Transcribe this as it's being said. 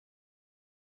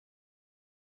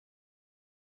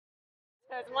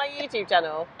No, it's my YouTube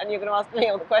channel, and you're going to ask me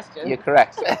all the questions. You're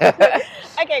correct.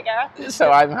 Okay, Gareth. So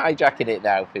I'm hijacking it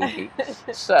now, Pooky.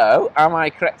 So, am I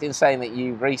correct in saying that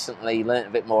you recently learnt a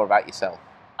bit more about yourself?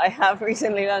 I have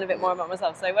recently learned a bit more about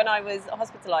myself. So when I was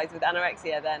hospitalised with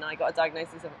anorexia, then I got a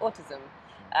diagnosis of autism,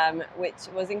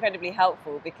 which was incredibly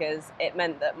helpful because it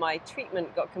meant that my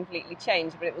treatment got completely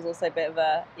changed, but it was also a bit of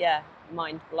a,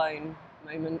 mind blown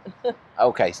moment.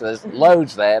 Okay, so there's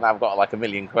loads there, and I've got like a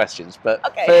million questions. But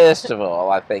Okay. First of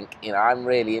all, I think, I'm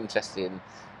really interested in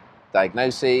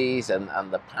diagnoses and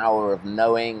the power of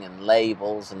knowing and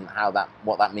labels and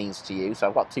what that means to you. So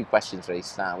I've got two questions for you to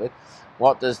start with.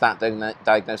 What does that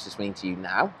diagnosis mean to you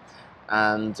now?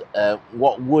 And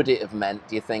what would it have meant,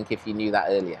 do you think, if you knew that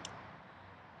earlier?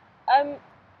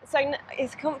 So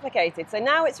it's complicated. So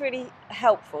now it's really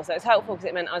helpful. So it's helpful because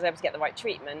it meant I was able to get the right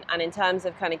treatment. And in terms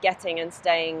of kind of getting and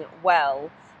staying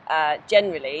well,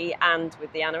 generally, and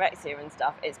with the anorexia and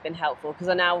stuff, it's been helpful because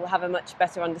I now have a much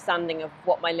better understanding of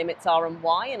what my limits are and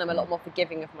why, and I'm a lot more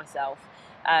forgiving of myself.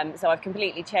 So I've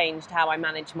completely changed how I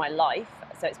manage my life.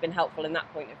 So it's been helpful in that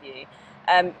point of view.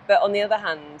 But on the other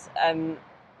hand,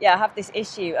 I have this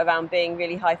issue around being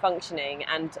really high functioning,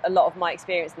 and a lot of my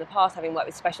experience in the past, having worked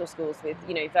with special schools with,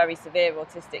 very severe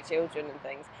autistic children and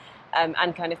things,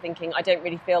 and kind of thinking, I don't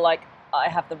really feel like I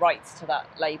have the rights to that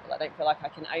label. I don't feel like I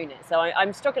can own it. So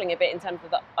I'm struggling a bit in terms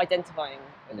of identifying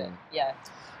with it. Yeah.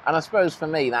 And I suppose for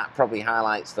me, that probably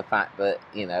highlights the fact that,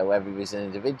 everybody's an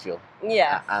individual.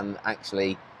 Yeah. And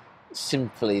actually,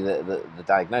 simply the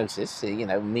diagnosis,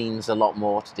 means a lot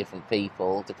more to different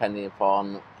people depending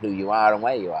upon who you are and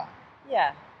where you are.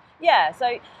 Yeah.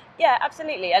 So,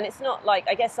 absolutely. And it's not like,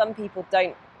 I guess some people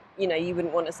don't, you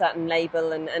wouldn't want a certain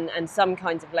label, and some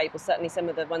kinds of labels, certainly some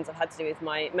of the ones I've had to do with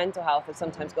my mental health have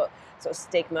sometimes got sort of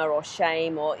stigma or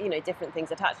shame or, different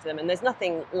things attached to them. And there's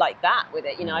nothing like that with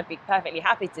it. I'd be perfectly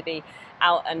happy to be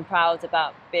out and proud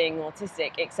about being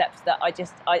autistic, except that I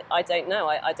don't know.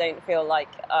 I don't feel like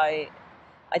I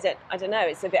don't know.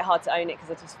 It's a bit hard to own it because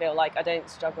I just feel like I don't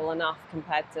struggle enough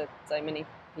compared to so many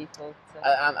people.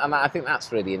 And I think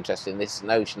that's really interesting. This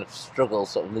notion of struggle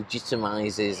sort of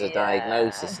legitimizes a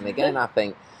diagnosis. And again, I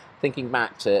think, thinking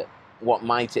back to what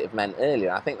might it have meant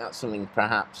earlier, I think that's something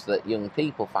perhaps that young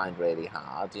people find really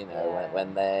hard,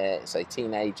 when they're, say,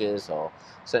 teenagers, or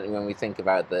certainly when we think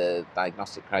about the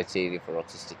diagnostic criteria for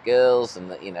autistic girls and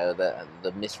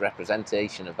the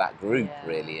misrepresentation of that group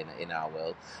really in our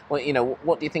world. Well,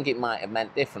 what do you think it might have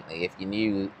meant differently if you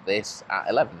knew this at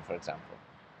 11, for example?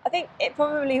 I think it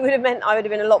probably would have meant I would have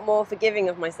been a lot more forgiving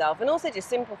of myself, and also just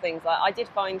simple things like I did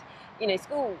find,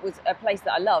 school was a place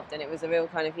that I loved, and it was a real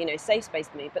kind of, safe space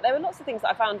for me. But there were lots of things that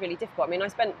I found really difficult. I mean, I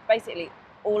spent basically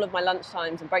all of my lunch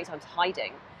times and break times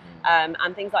hiding,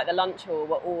 and things like the lunch hall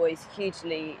were always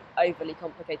hugely overly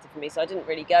complicated for me. So I didn't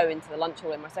really go into the lunch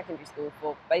hall in my secondary school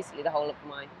for basically the whole of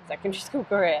my secondary school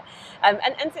career, and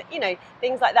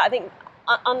things like that. I think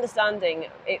understanding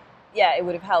it. Yeah, it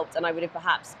would have helped, and I would have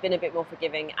perhaps been a bit more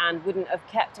forgiving and wouldn't have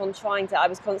kept on trying to. I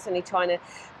was constantly trying to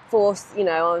force,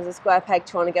 I was a square peg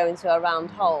trying to go into a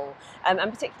round hole, and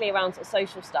particularly around sort of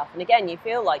social stuff. And again, you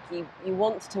feel like you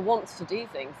want to do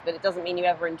things, but it doesn't mean you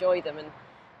ever enjoy them. And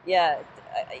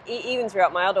even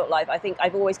throughout my adult life, I think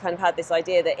I've always kind of had this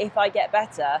idea that if I get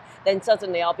better, then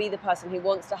suddenly I'll be the person who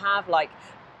wants to have like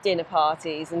dinner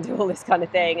parties and do all this kind of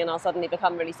thing, and I'll suddenly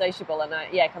become really sociable, and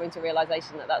coming to a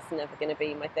realisation that that's never going to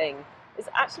be my thing is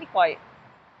actually quite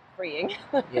freeing.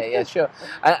 Yeah, sure.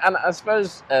 And I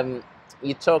suppose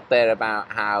you talked there about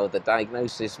how the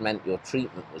diagnosis meant your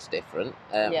treatment was different.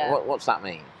 What's that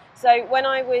mean? So when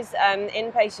I was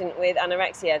inpatient with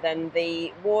anorexia, then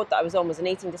the ward that I was on was an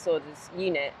eating disorders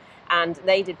unit, and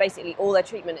they did basically all their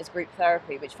treatment as group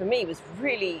therapy, which for me was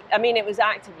really, it was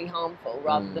actively harmful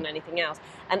rather than anything else.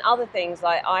 And other things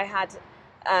like I had,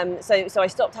 so I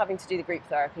stopped having to do the group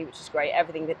therapy, which is great.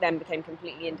 Everything that then became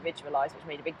completely individualised, which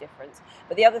made a big difference.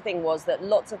 But the other thing was that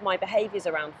lots of my behaviours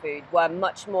around food were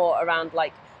much more around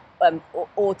like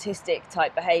autistic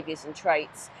type behaviours and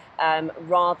traits,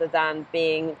 rather than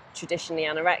being traditionally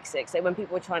anorexic. So when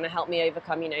people were trying to help me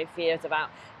overcome, fears about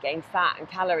getting fat and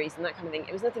calories and that kind of thing,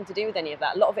 it was nothing to do with any of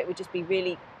that. A lot of it would just be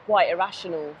really quite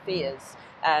irrational fears,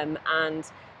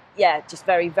 and just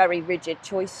very, very rigid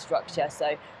choice structure.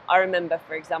 So I remember,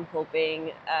 for example,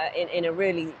 being in a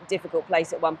really difficult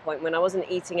place at one point when I wasn't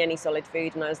eating any solid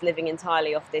food and I was living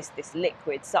entirely off this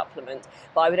liquid supplement,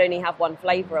 but I would only have one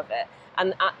flavour of it.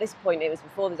 And at this point, it was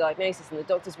before the diagnosis, and the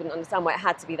doctors wouldn't understand why it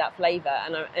had to be that flavour,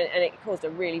 and it caused a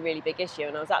really, really big issue.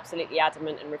 And I was absolutely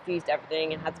adamant and refused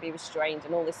everything and had to be restrained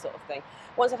and all this sort of thing.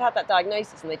 Once I'd had that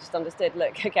diagnosis and they just understood,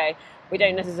 look, okay, we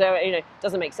don't necessarily, it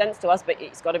doesn't make sense to us, but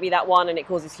it's got to be that one, and it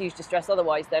causes huge distress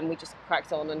otherwise, then we just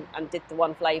cracked on and did the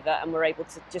one flavour, and were able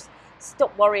to just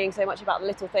stop worrying so much about the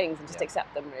little things and just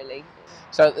accept them, really.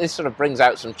 So this sort of brings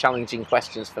out some challenging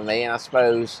questions for me, and I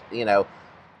suppose,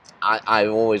 I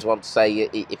always want to say,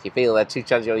 if you feel they're too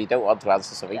challenging or you don't want to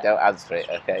answer something, don't answer it,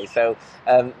 okay? So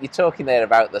you're talking there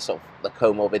about the sort of the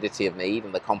comorbidity of need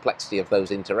and the complexity of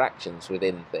those interactions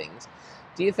within things.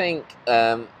 Do you think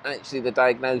actually the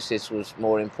diagnosis was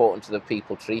more important to the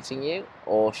people treating you,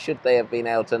 or should they have been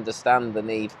able to understand the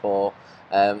need for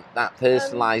that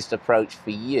personalised approach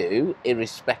for you,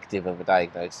 irrespective of a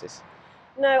diagnosis?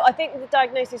 No, I think the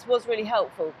diagnosis was really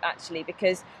helpful, actually,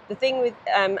 because the thing with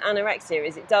anorexia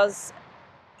is it does,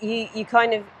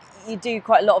 you do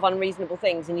quite a lot of unreasonable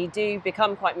things, and you do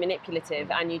become quite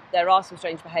manipulative, and there are some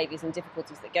strange behaviours and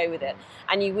difficulties that go with it,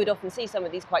 and you would often see some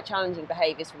of these quite challenging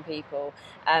behaviours from people,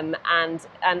 and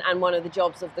one of the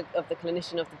jobs of the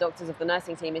clinician, of the doctors, of the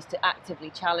nursing team is to actively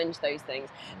challenge those things.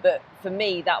 But for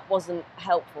me, that wasn't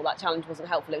helpful. That challenge wasn't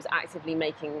helpful. It was actively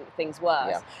making things worse.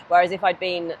 Yeah. Whereas if I'd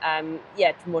been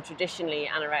more traditionally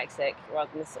anorexic rather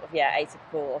than the sort of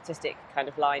atypical autistic kind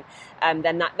of line,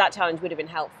 then that challenge would have been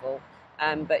helpful.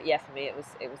 But yeah, for me it was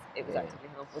actively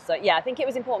helpful. So yeah, I think it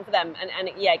was important for them, and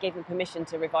it gave them permission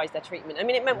to revise their treatment. I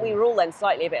mean, it meant we were all then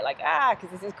slightly a bit like, because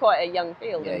this is quite a young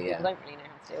field, and people don't really know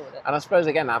how to deal with it. And I suppose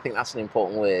again, I think that's an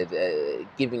important word,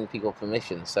 giving people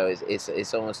permission. So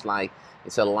it's almost like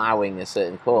it's allowing a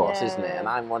certain course, isn't it? And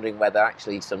I'm wondering whether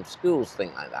actually some schools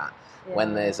think like that. Yeah.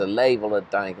 When there's a label of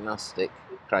diagnostic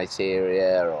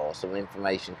criteria or some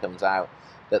information comes out,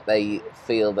 that they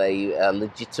feel they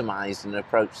legitimise an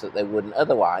approach that they wouldn't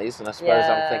otherwise. And I suppose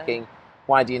I'm thinking,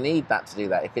 why do you need that to do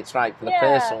that? If it's right for the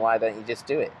person, why don't you just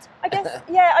do it? I guess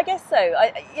so.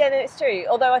 No, it's true.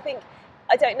 Although I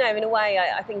don't know, in a way,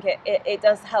 I think it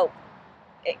does help.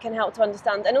 It can help to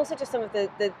understand, and also just some of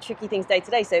the tricky things day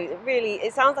to day. So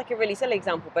it sounds like a really silly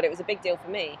example, but it was a big deal for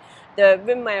me. The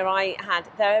room where I had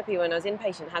therapy when I was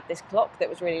inpatient had this clock that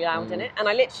was really loud in it, and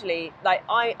I literally,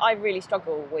 I really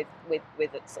struggle with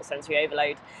sort of sensory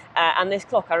overload, and this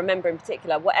clock, I remember in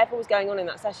particular, whatever was going on in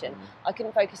that session, I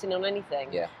couldn't focus in on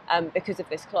anything because of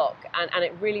this clock, and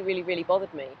it really, really, really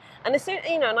bothered me. And as soon,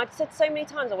 and I'd said so many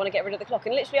times I want to get rid of the clock,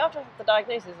 and literally after I had the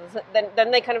diagnosis,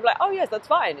 then they kind of like, oh yes, that's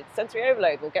fine, it's sensory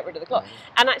overload, we'll get rid of the clock.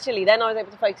 And actually then I was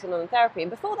able to focus in on the therapy,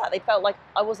 and before that they felt like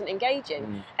I wasn't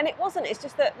engaging, and it wasn't. It's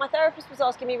just that my therapist was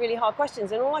asking me really hard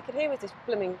questions, and all I could hear was this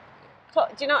blooming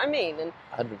clock. Do you know what I mean? And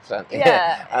 100%.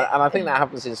 Yeah. And I think that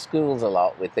happens in schools a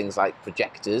lot with things like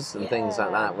projectors and things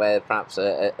like that, where perhaps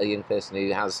a young person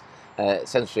who has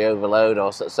sensory overload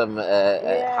or some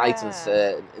heightened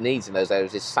needs in those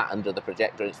areas is sat under the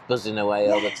projector, it's buzzing away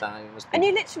all the time. And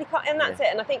you literally can't, and that's it.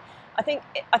 And I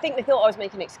think they thought I was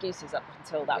making excuses up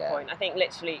until that point. I think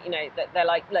literally, that they're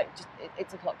like, look, just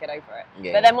it's a clock, get over it.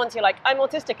 Yeah. But then once you're like, I'm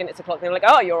autistic and it's a clock, they're like,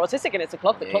 oh, you're autistic and it's a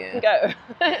clock, the clock can go.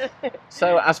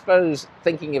 So I suppose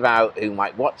thinking about who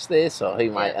might watch this or who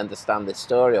might understand this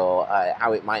story or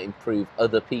how it might improve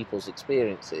other people's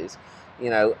experiences,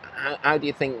 how do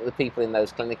you think the people in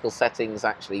those clinical settings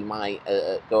actually might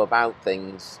go about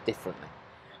things differently?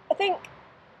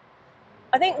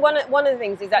 I think one of the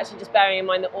things is actually just bearing in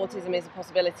mind that autism is a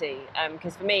possibility,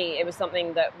 because for me it was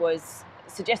something that was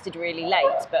suggested really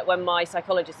late, but when my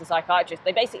psychologist and psychiatrist,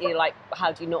 they basically like,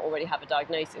 how do you not already have a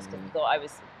diagnosis, because they thought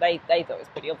it was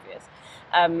pretty obvious,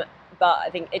 but I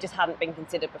think it just hadn't been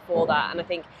considered before that, and I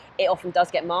think it often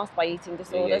does get masked by eating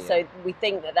disorder, so we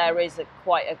think that there is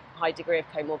quite a high degree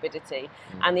of comorbidity.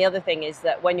 And the other thing is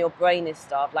that when your brain is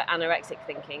starved, like anorexic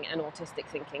thinking and autistic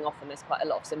thinking, often there's quite a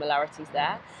lot of similarities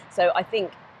there. So I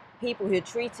think people who are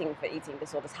treating for eating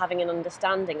disorders, having an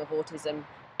understanding of autism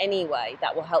anyway,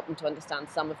 that will help them to understand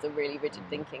some of the really rigid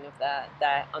thinking of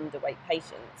their underweight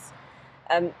patients.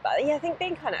 But I think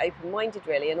being kind of open-minded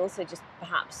really, and also just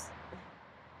perhaps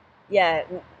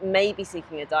maybe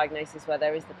seeking a diagnosis where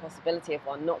there is the possibility of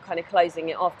one, not kind of closing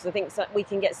it off, because I think we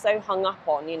can get so hung up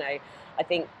on, I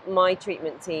think my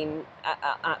treatment team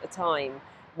at the time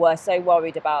were so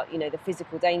worried about, you know, the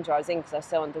physical danger I was in because I was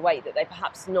so underweight, that they're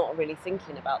perhaps not really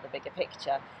thinking about the bigger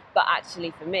picture. But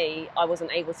actually for me, I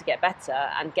wasn't able to get better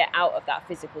and get out of that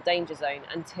physical danger zone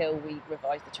until we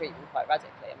revised the treatment quite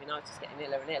radically. I mean, I was just getting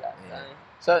iller and iller. Yeah.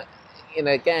 So, you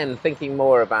know, again, thinking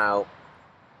more about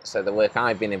the work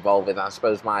I've been involved with, I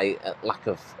suppose my lack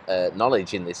of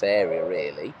knowledge in this area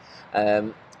really,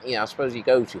 you know, I suppose you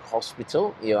go to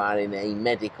hospital, you are in a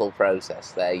medical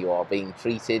process there, you are being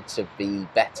treated to be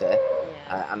better,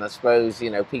 and I suppose, you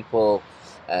know, people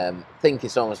think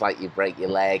it's almost like you break your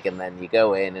leg and then you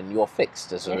go in and you're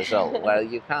fixed as a result. Well,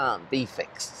 you can't be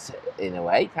fixed in a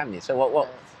way, can you? So what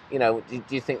you know, do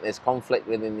you think there's conflict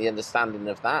within the understanding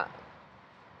of that?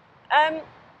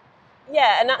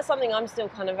 Yeah, and that's something I'm still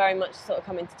kind of very much sort of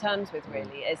coming to terms with,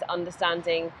 really, is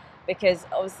understanding, because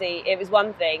obviously it was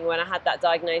one thing when I had that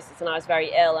diagnosis and I was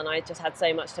very ill and I just had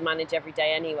so much to manage every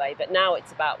day anyway, but now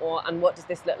it's about what does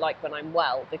this look like when I'm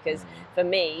well? Because for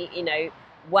me, you know,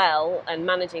 well and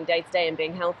managing day to day and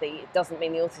being healthy, it doesn't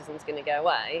mean the autism's going to go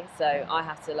away. So I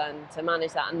have to learn to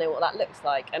manage that and know what that looks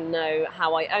like and know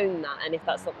how I own that, and if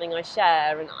that's something I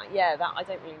share. And that I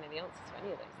don't really know the answers to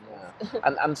any of those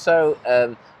things. And so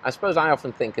I suppose I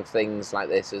often think of things like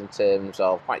this in terms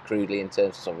of, quite crudely, in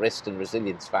terms of, sort of risk and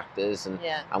resilience factors, and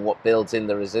what builds in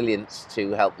the resilience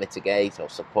to help mitigate or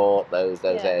support those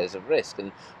areas of risk.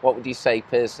 And what would you say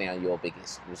personally are your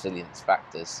biggest resilience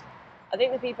factors? I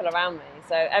think the people around me.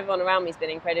 So everyone around me has been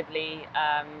incredibly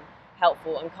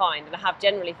helpful and kind, and I have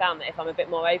generally found that if I'm a bit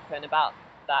more open about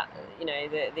that, you know,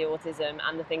 the autism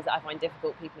and the things that I find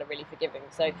difficult, people are really forgiving.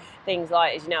 So things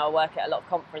like, as you know, I work at a lot of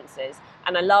conferences,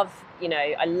 and I love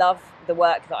the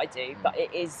work that I do, but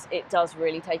it does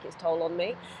really take its toll on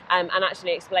me. And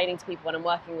actually explaining to people when I'm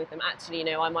working with them, actually, you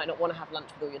know, I might not want to have lunch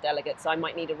with all your delegates, so I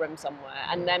might need a room somewhere,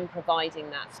 and then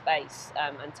providing that space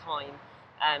and time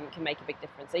can make a big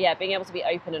difference. So yeah, being able to be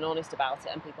open and honest about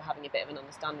it and people having a bit of an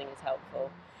understanding is helpful.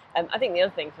 I think the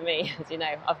other thing for me, as you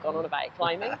know, I've gone on about it,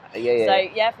 climbing.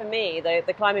 So for me,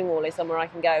 the climbing wall is somewhere I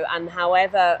can go, and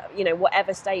however, you know,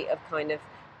 whatever state of kind of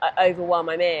overwhelm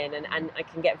I'm in, and I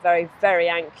can get very, very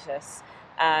anxious,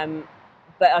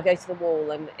 but I go to the wall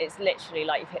and it's literally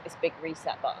like you've hit this big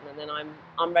reset button, and then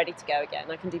I'm ready to go again.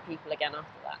 I can do people again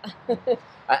after that.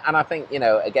 And I think, you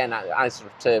know, again, I sort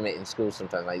of term it in school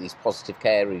sometimes like these positive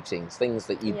care routines, things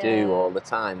that you do all the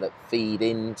time that feed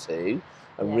into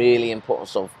a really important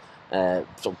sort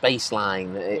of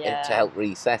baseline to help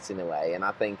reset in a way. And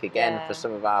I think, again, for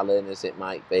some of our learners, it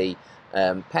might be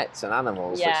pets and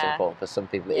animals that's important. For some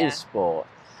people, it is sport.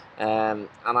 And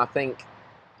I think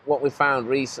what we found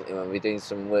recently when we were doing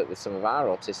some work with some of our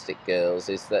autistic girls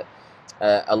is that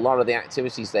a lot of the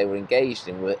activities they were engaged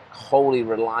in were wholly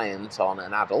reliant on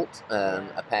an adult,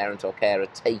 a parent or carer,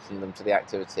 taking them to the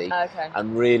activity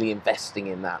and really investing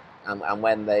in that. And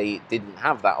when they didn't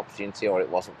have that opportunity, or it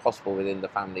wasn't possible within the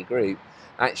family group,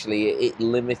 actually it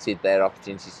limited their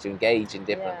opportunities to engage in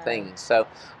different things. So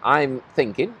I'm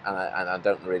thinking, and I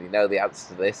don't really know the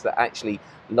answer to this, that actually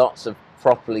lots of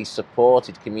properly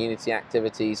supported community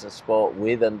activities and sport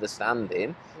with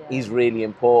understanding is really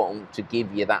important to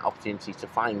give you that opportunity to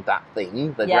find that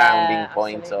thing, the grounding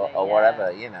point or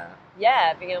whatever, you know.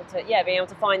 Being able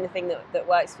to find the thing that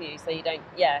works for you, so you don't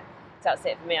that's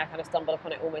it for me. I kind of stumbled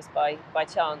upon it almost by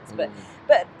chance,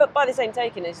 but by the same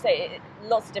token, as you say,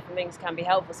 lots of different things can be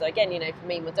helpful. So again, you know, for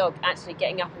me, my dog, actually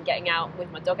getting up and getting out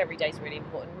with my dog every day is really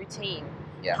important. Routine.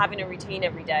 Having a routine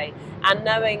every day, and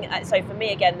knowing, so for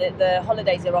me again, the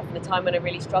holidays are often a time when I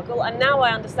really struggle, and now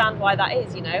I understand why that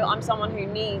is. You know, I'm someone who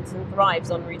needs and thrives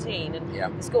on routine,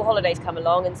 and the school holidays come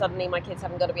along and suddenly my kids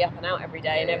haven't got to be up and out every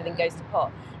day and everything goes to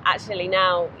pot. Actually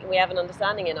now we have an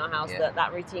understanding in our house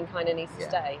that routine kind of needs to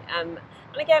stay, and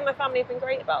again, my family have been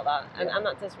great about that, and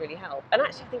that does really help, and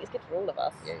actually I think it's good for all of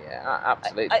us.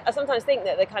 Absolutely. I sometimes think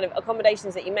that the kind of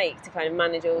accommodations that you make to kind of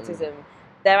manage autism,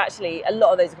 they're actually, a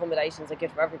lot of those accommodations are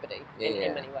good for everybody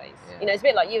in many ways. You know, it's a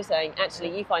bit like you were saying,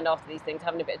 actually you find after these things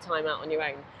having a bit of time out on your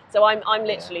own. So I'm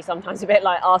literally sometimes a bit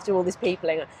like, after all this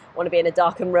peopling, I want to be in a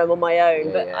darkened room on my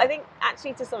own. But I think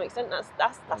actually to some extent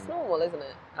that's normal, isn't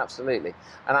it? Absolutely.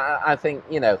 And I think,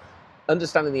 you know,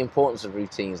 understanding the importance of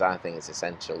routines, I think, is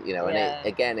essential. You know, and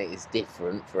it is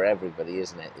different for everybody,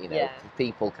 isn't it? You know,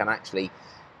 people can actually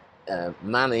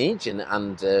manage and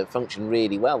function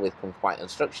really well with quite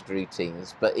unstructured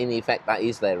routines, but in effect that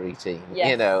is their routine,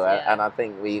 you know. And I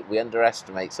think we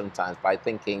underestimate sometimes by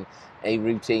thinking a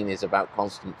routine is about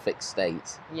constant fixed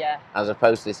states, as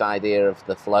opposed to this idea of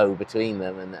the flow between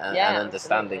them and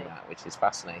understanding that, which is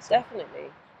fascinating.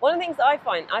 Definitely. One of the things that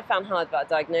I found hard about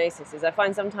diagnosis is I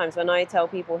find sometimes when I tell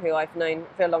people who I've known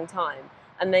for a long time,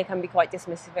 and they can be quite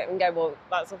dismissive of it and go, well,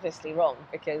 that's obviously wrong,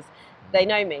 because they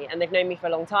know me and they've known me for a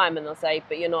long time, and they'll say,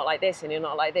 but you're not like this and you're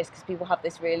not like this, because people have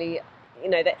this really, you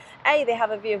know, that A, they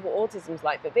have a view of what autism's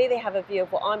like, but B, they have a view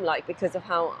of what I'm like because of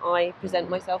how I present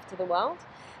myself to the world.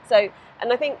 So,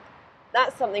 and I think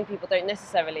that's something people don't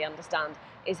necessarily understand,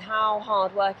 is how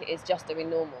hard work it is just doing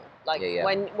normal. Like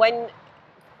when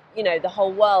you know, the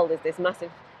whole world is this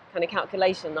massive kind of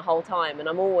calculation the whole time, and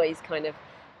I'm always kind of,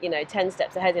 you know, 10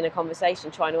 steps ahead in a conversation,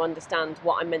 trying to understand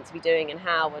what I'm meant to be doing and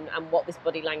how, and what this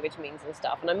body language means and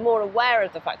stuff. And I'm more aware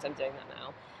of the fact I'm doing that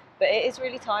now. But it is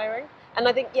really tiring. And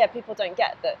I think, people don't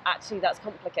get that actually that's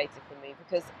complicated for me,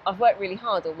 because I've worked really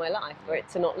hard all my life for it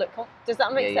to not look... Does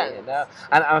that make sense? Yeah, no.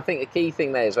 And I think the key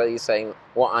thing there is whether you're saying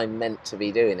what I'm meant to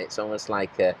be doing. It's almost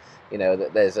like, you know,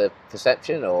 that there's a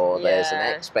perception, or there's an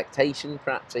expectation,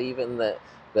 perhaps even,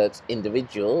 that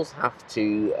individuals have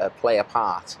to play a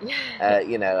part,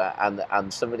 you know,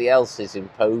 and somebody else is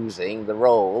imposing the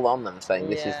role on them, saying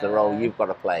this is the role you've got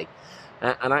to play.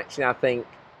 And actually, I think,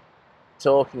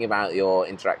 talking about your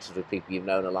interactions with people you've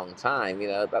known a long time, you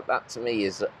know, that to me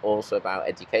is also about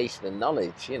education and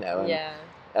knowledge, you know.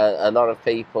 And a lot of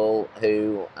people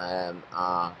who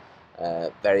are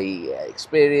very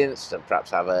experienced and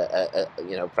perhaps have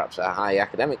you know, perhaps a high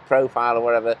academic profile or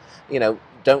whatever, you know,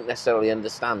 don't necessarily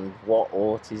understand what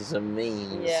autism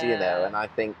means, you know. And I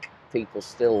think people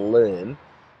still learn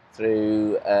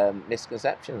through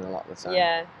misconception a lot of the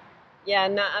time.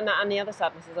 And the other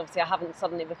sadness is obviously I haven't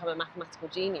suddenly become a mathematical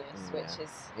genius, which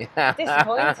is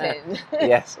disappointing.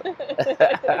 Yes.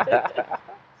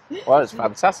 Well, it's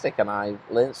fantastic, and I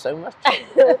learned so much. Thank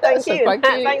you. Thanks for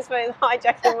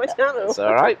hijacking my channel. It's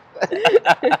all right.